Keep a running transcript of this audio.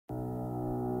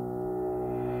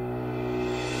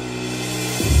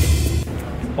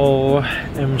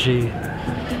OMG,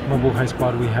 Mabuhay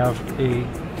Squad, we have a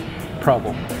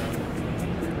problem.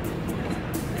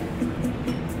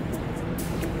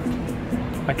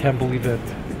 I can't believe it.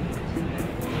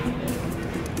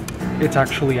 It's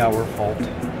actually our fault.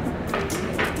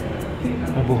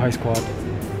 Mabuhay Squad.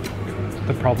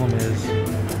 The problem is...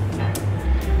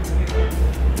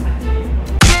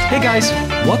 Hey guys,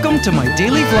 welcome to my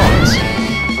daily vlogs.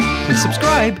 Please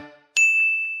subscribe.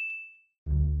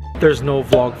 There's no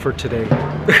vlog for today.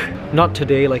 Not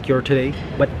today like your today,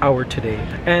 but our today.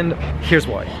 And here's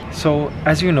why. So,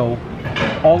 as you know,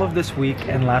 all of this week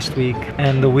and last week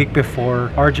and the week before,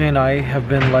 RJ and I have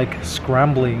been like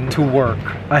scrambling to work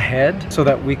ahead so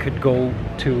that we could go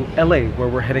to LA, where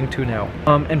we're heading to now.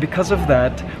 And because of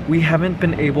that, we haven't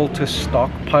been able to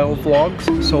stockpile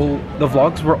vlogs. So the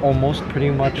vlogs were almost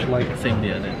pretty much like same day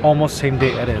edit. Almost same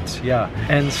day edits, yeah.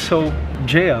 And so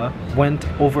Jaya went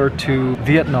over to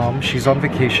Vietnam. She's on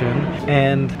vacation,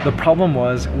 and the problem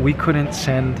was we couldn't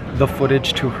send the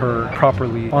footage to her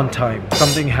properly on time.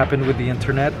 Something happened with the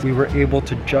internet. We were able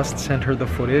to just send her the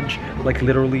footage like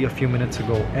literally a few minutes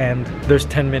ago, and there's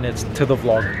 10 minutes to the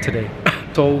vlog today.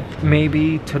 So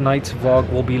maybe tonight's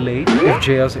vlog will be late if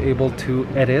Jaya's able to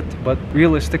edit, but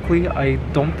realistically I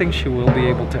don't think she will be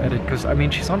able to edit, because I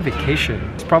mean, she's on vacation.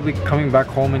 She's probably coming back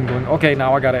home and going, okay,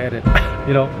 now I gotta edit.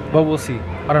 You know, but we'll see.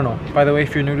 I don't know. By the way,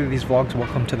 if you're new to these vlogs,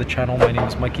 welcome to the channel. My name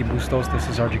is Mikey Bustos. This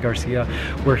is RJ Garcia.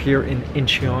 We're here in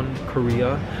Incheon,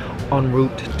 Korea, en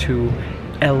route to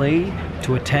LA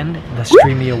to attend the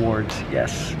Streamy Awards.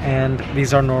 Yes, and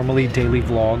these are normally daily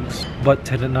vlogs, but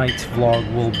tonight's vlog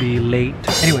will be late.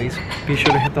 Anyways, be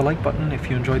sure to hit the like button if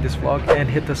you enjoyed this vlog, and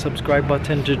hit the subscribe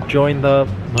button to join the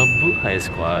Mabuhay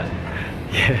Squad.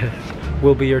 Yes,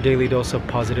 will be your daily dose of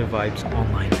positive vibes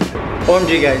online.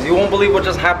 OMG guys, you won't believe what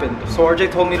just happened. So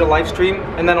RJ told me to live stream,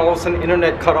 and then all of a sudden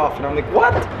internet cut off, and I'm like,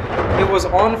 what? It was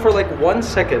on for like 1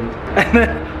 second, and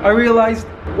then I realized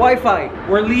Wi-Fi,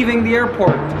 we're leaving the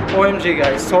airport. OMG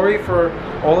guys, sorry for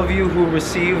all of you who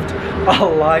received a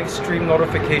live stream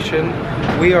notification.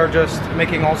 We are just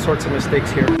making all sorts of mistakes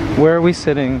here. Where are we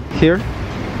sitting? Here?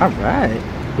 All right.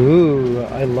 Ooh,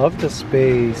 I love the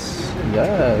space.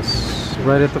 Yes.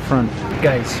 Right at the front.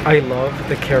 Guys, I love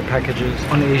the care packages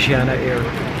on Asiana Air.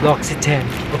 L'Occitane.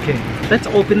 Okay, let's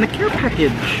open the care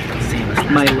package. Same as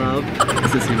last My time. love.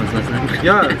 It's the same as last time.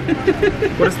 Yeah.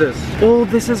 What is this? Oh,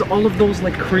 this is all of those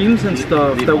like creams and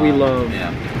stuff Lip that we balm, love.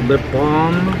 yeah. Lip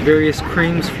balm, various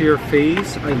creams for your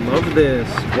face. I love this.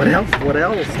 What else? What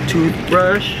else?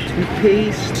 Toothbrush,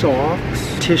 toothpaste,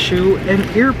 socks, tissue, and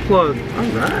earplug.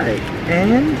 Alright.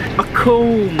 And a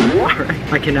comb.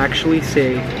 Alright. I can actually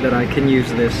say that I can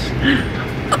use this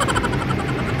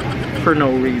for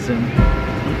no reason.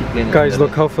 Guys,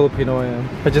 look how Filipino I am.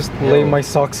 I just lay my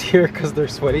socks here because they're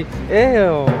sweaty.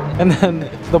 Ew! And then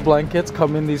the blankets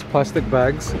come in these plastic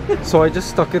bags. So I just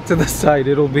stuck it to the side.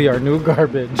 It'll be our new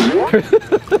garbage.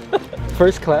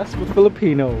 First class with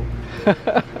Filipino.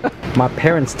 My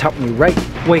parents taught me right.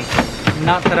 Wait,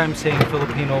 not that I'm saying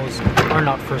Filipinos are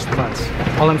not first class.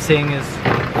 All I'm saying is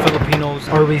Filipinos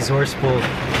are resourceful.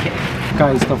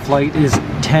 Guys, the flight is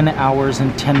 10 hours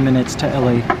and 10 minutes to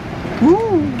LA.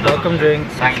 Woo! Welcome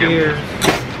drinks. Thank Cheers.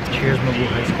 Cheers,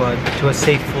 Mabuhay Squad, to a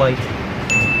safe flight.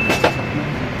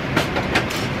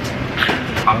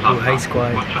 Mabuhay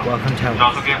Squad, welcome to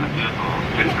LA.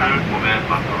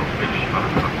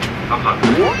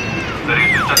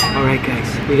 Alright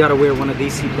guys, we gotta wear one of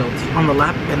these seatbelts on the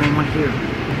lap and then one here.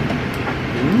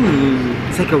 Ooh,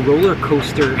 it's like a roller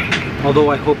coaster. Although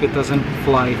I hope it doesn't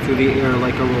fly through the air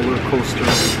like a roller coaster.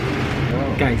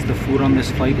 Guys, the food on this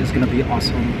flight is gonna be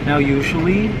awesome. Now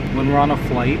usually when we're on a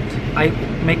flight, I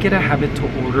make it a habit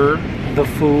to order the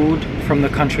food from the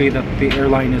country that the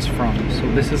airline is from. So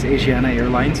this is Asiana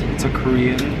Airlines. It's a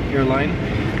Korean airline.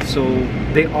 So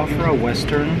they offer a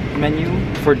Western menu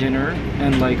for dinner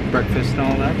and like breakfast and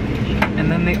all that. And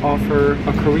then they offer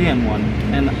a Korean one.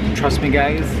 And trust me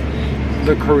guys,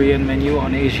 the Korean menu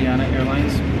on Asiana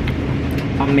Airlines,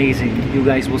 amazing. You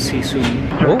guys will see soon.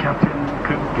 Oh,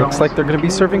 looks like they're gonna be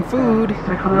serving food.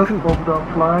 Thank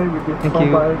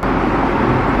you.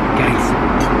 Guys,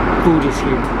 food is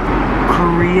here.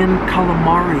 Korean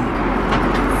calamari.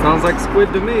 Sounds like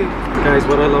squid to me. Guys,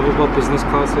 what I love about business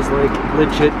class is like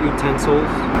legit utensils.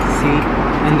 See?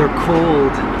 And they're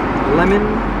cold. Lemon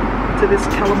to this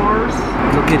calamars.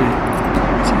 Look at it.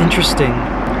 It's interesting.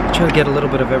 Try to get a little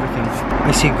bit of everything.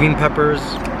 I see green peppers,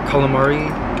 calamari,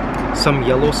 some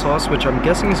yellow sauce, which I'm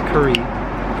guessing is curry,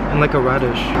 and like a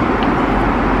radish.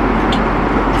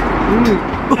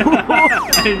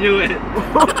 I knew it.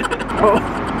 Oh,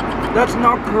 that's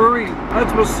not curry.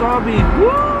 That's wasabi.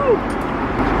 Woo!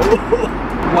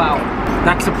 Wow,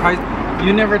 that surprised.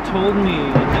 You never told me.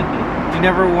 You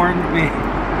never warned me.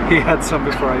 He had some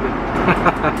before I did.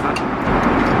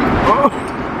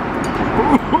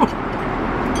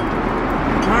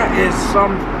 That is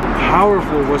some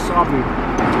powerful wasabi.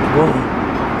 Whoa.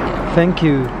 Thank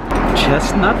you.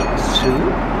 Chestnut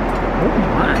soup? Oh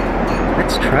my.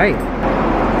 Let's try it.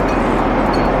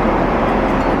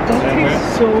 That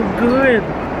tastes so good.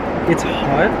 It's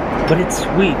hot, but it's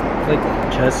sweet. Like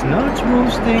chestnuts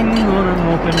roasting on an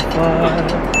open fire.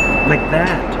 Like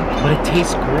that. But it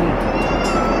tastes great.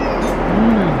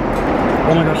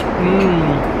 Oh my gosh.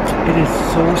 It is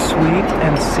so sweet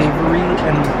and savory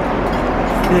and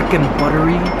thick and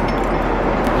buttery.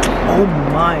 Oh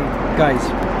my. Guys,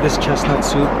 this chestnut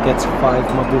soup gets 5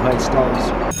 mabuhay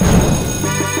stars.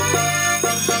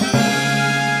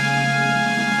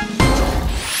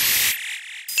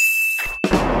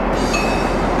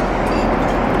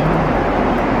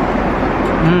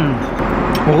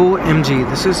 OMG,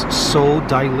 this is so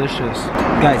delicious.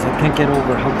 Guys, I can't get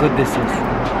over how good this is.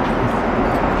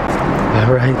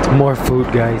 Alright, more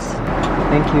food, guys.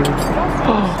 Thank you.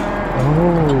 Oh.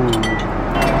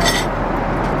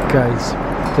 Guys,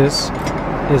 this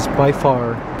is by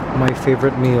far my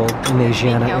favorite meal in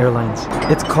Asiana Airlines.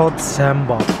 It's called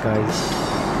sambok, guys.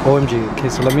 OMG. Okay,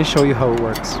 so let me show you how it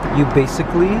works. You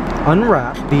basically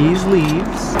unwrap these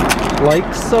leaves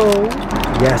like so.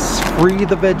 Yes, free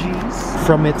the veggies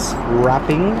from its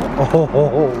wrapping.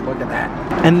 Oh, look at that.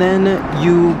 And then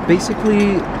you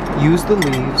basically use the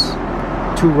leaves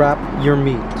to wrap your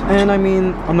meat. And I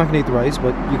mean, I'm not gonna eat the rice,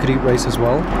 but you could eat rice as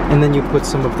well. And then you put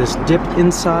some of this dip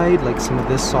inside, like some of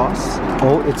this sauce.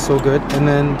 Oh, it's so good. And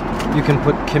then you can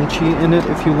put kimchi in it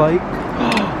if you like.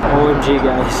 OMG,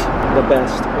 guys, the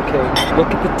best. Okay,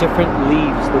 look at the different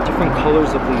leaves, the different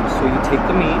colors of leaves. So you take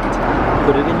the meat,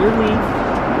 put it in your leaf,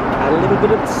 add a little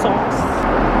bit of the sauce.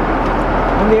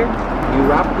 And there, you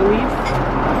wrap the leaf.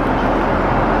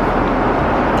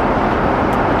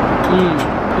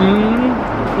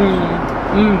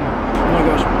 Oh my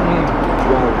gosh.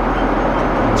 Wow.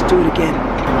 Let's do it again.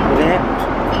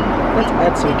 Let's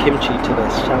add some kimchi to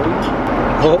this, shall we?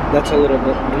 Oh, that's a little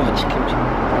bit much kimchi.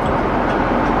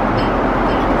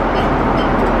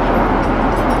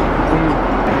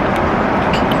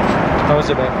 How was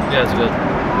it, babe? Yeah, it's good.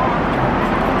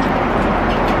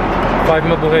 5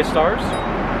 mabuhay stars?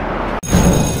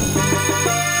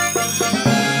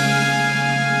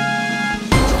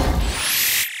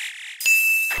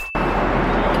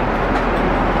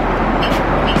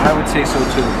 I would say so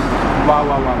too. Wow,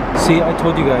 wow, wow. See, I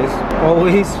told you guys,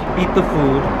 always eat the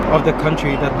food of the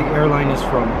country that the airline is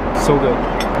from. So good.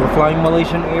 We're flying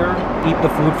Malaysian Air, eat the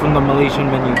food from the Malaysian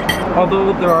menu.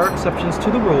 Although there are exceptions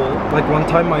to the rule. Like one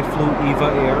time I flew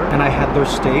EVA Air and I had their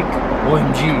steak.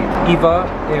 OMG. EVA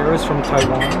Air is from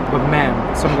Taiwan, but man,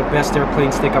 some of the best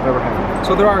airplane steak I've ever had.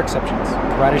 So there are exceptions.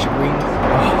 Radish greens.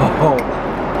 Oh,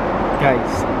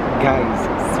 guys,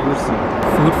 seriously,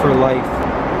 food for life.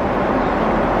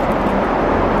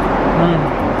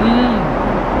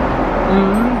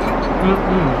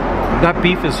 That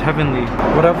beef is heavenly.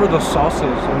 Whatever the sauce is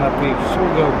in that beef, so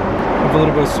good. With a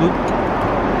little bit of soup.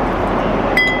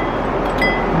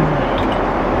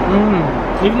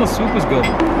 Even the soup is good.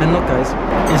 And look, guys,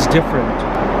 it's different.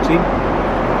 See?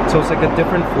 So it's like a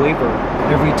different flavor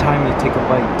every time you take a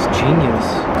bite. It's genius.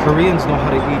 Koreans know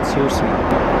how to eat, seriously.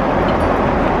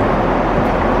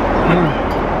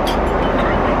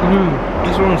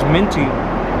 This one's minty.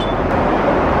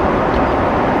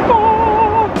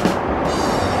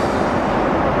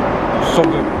 So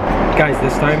good. Guys,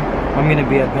 this time I'm gonna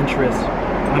be adventurous.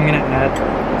 I'm gonna add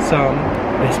some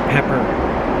this pepper.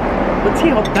 Let's see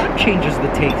how that changes the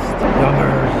taste.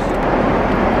 Yummers.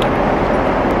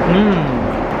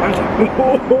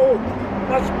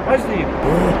 That's spicy.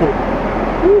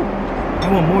 I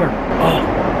want more. Oh,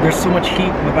 there's so much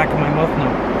heat in the back of my mouth now.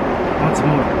 I want some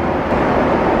more.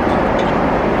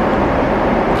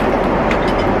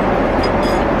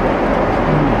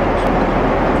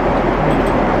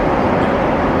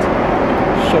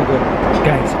 So good.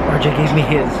 Guys, RJ gave me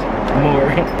his. More.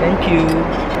 Thank you.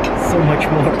 So much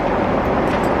more.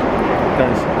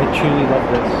 Guys, I truly love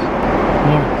this.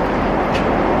 More.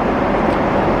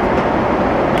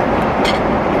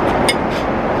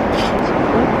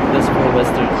 That's for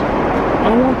westerns. I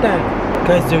want that.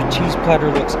 Guys, their cheese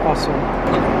platter looks awesome.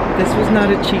 This was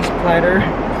not a cheese platter.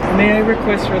 May I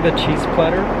request for the cheese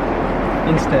platter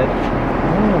instead?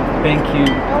 Oh, thank you.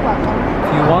 You're welcome.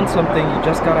 If you want something, you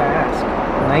just gotta ask.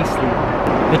 Nicely.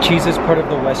 The cheese is part of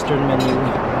the Western menu.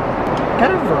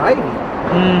 Got a variety.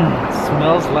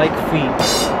 Smells like feet.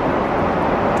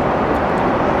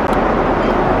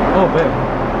 Oh, babe.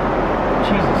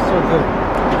 Cheese is so good.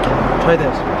 Try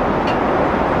this.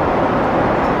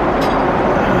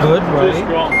 Good, right? Too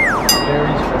strong.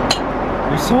 Very strong.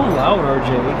 You're so loud, RJ.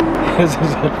 He has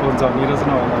his headphones on. He doesn't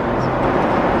know how loud it is.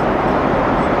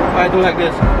 I do like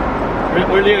this.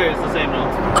 Earlier it's the same now.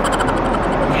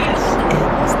 Yes,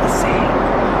 it's the same.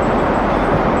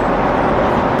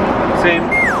 Same.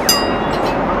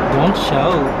 Don't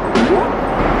shout.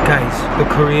 Guys, the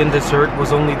Korean dessert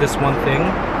was only this one thing,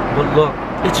 but look,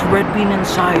 it's red bean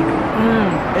inside.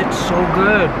 It's so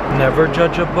good. Never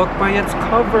judge a book by its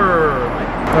cover.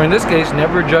 Or in this case,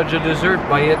 never judge a dessert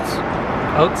by its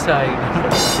outside.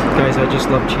 Guys, I just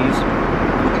love cheese.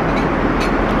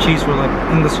 Cheese, for like,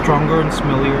 and the stronger and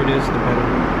smellier it is, the better.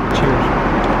 Cheers.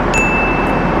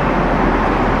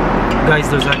 Guys,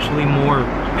 there's actually more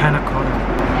panna cotta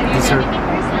dessert.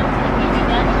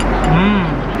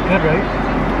 Good, right?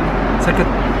 It's like a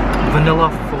vanilla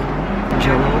foam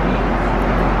jello.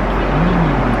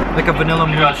 Like a vanilla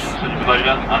mousse.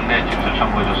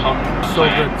 So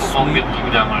good, sweet.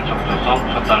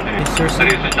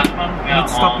 Seriously,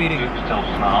 let's stop eating.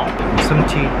 Some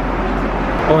tea.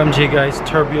 OMG, guys,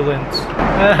 turbulence.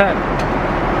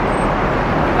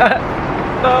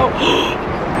 No!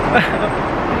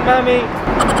 Mommy!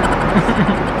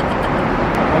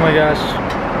 Oh my gosh.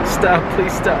 Stop,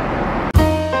 please stop.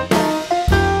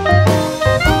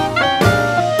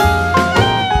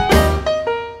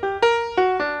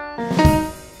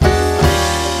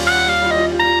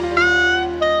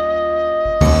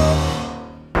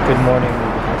 Good morning.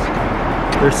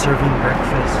 They're serving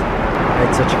breakfast. I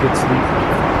had such a good sleep.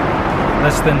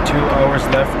 Less than 2 hours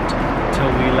left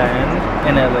till we land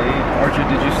in LA. Archer,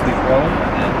 did you sleep well?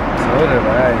 So did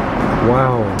I.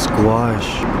 Wow, squash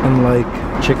and like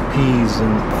chickpeas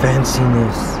and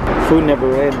fanciness. Food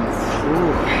never ends.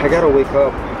 Ooh, I gotta wake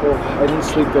up. Oh, I didn't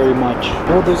sleep very much.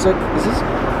 Oh, there's like, is this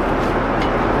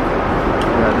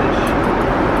radish?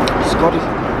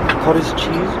 Cottage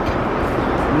cheese?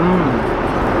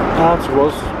 That's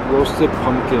roasted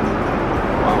pumpkin.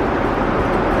 Wow.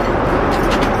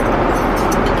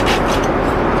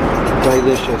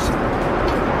 Delicious.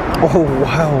 Oh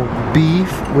wow,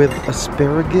 beef with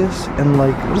asparagus and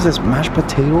like, what is this, mashed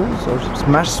potatoes or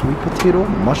mashed sweet potato,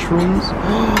 mushrooms.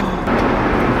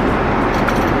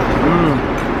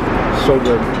 So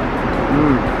good.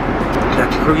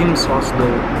 That cream sauce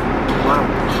though, wow.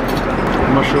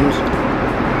 Mushrooms.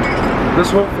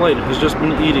 This whole flight has just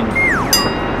been eating.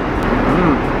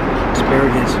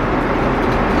 Asparagus.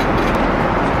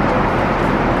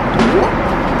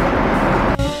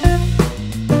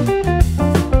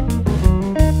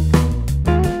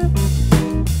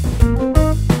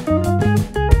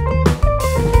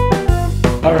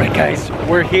 Alright guys,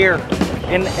 we're here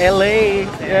in LA.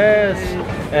 Yes,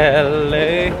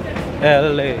 LA,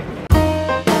 LA.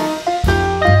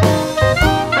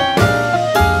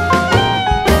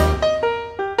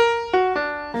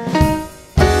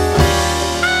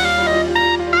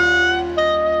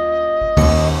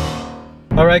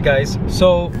 Alright guys,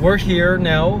 so we're here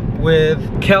now with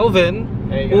Calvin.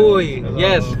 Hey guys. Uy, hello.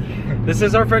 yes. This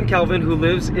is our friend Calvin who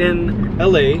lives in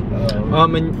LA.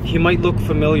 And he might look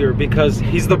familiar because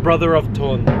he's the brother of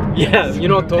Ton. Yeah, you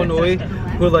know Ton Uy,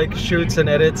 who like shoots and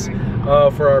edits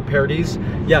for our parodies.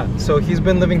 Yeah, so he's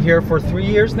been living here for 3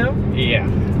 years now? Yeah.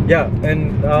 Yeah,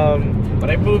 and But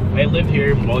I lived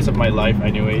here most of my life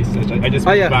anyways. I just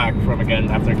moved back from again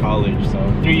after college, so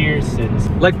 3 years since.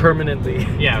 like permanently.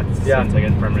 Yeah, since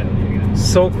again permanently again.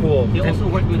 So cool. He also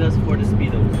worked with us for the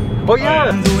Speedos. Oh yeah!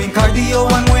 I'm doing cardio,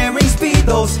 I'm wearing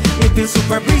speedos. It feels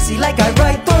super breezy like I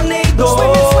ride tornadoes.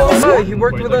 Oh, he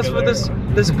worked with us for this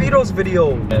Speedos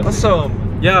video.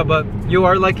 Awesome. Yeah, but you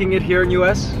are liking it here in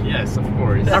US? Yes, of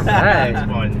course. Alright. It's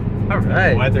fun.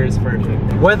 Alright. Weather is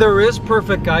perfect. Weather is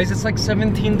perfect, guys. It's like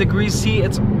 17 degrees C.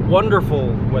 It's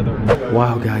wonderful weather.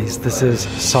 Wow, guys, this is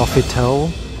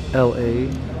Sofitel, LA.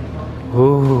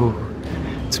 Ooh,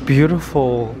 it's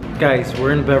beautiful. Guys,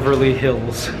 we're in Beverly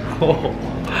Hills. Oh,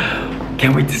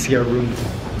 can't wait to see our room.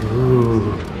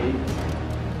 Ooh,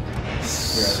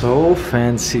 so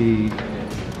fancy.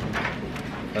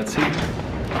 Let's see.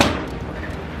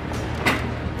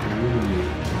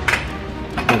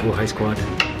 Nuevo High Squad.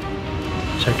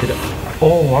 Check it out.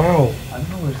 Oh wow. I don't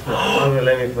know where's that.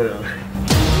 Let me put it on.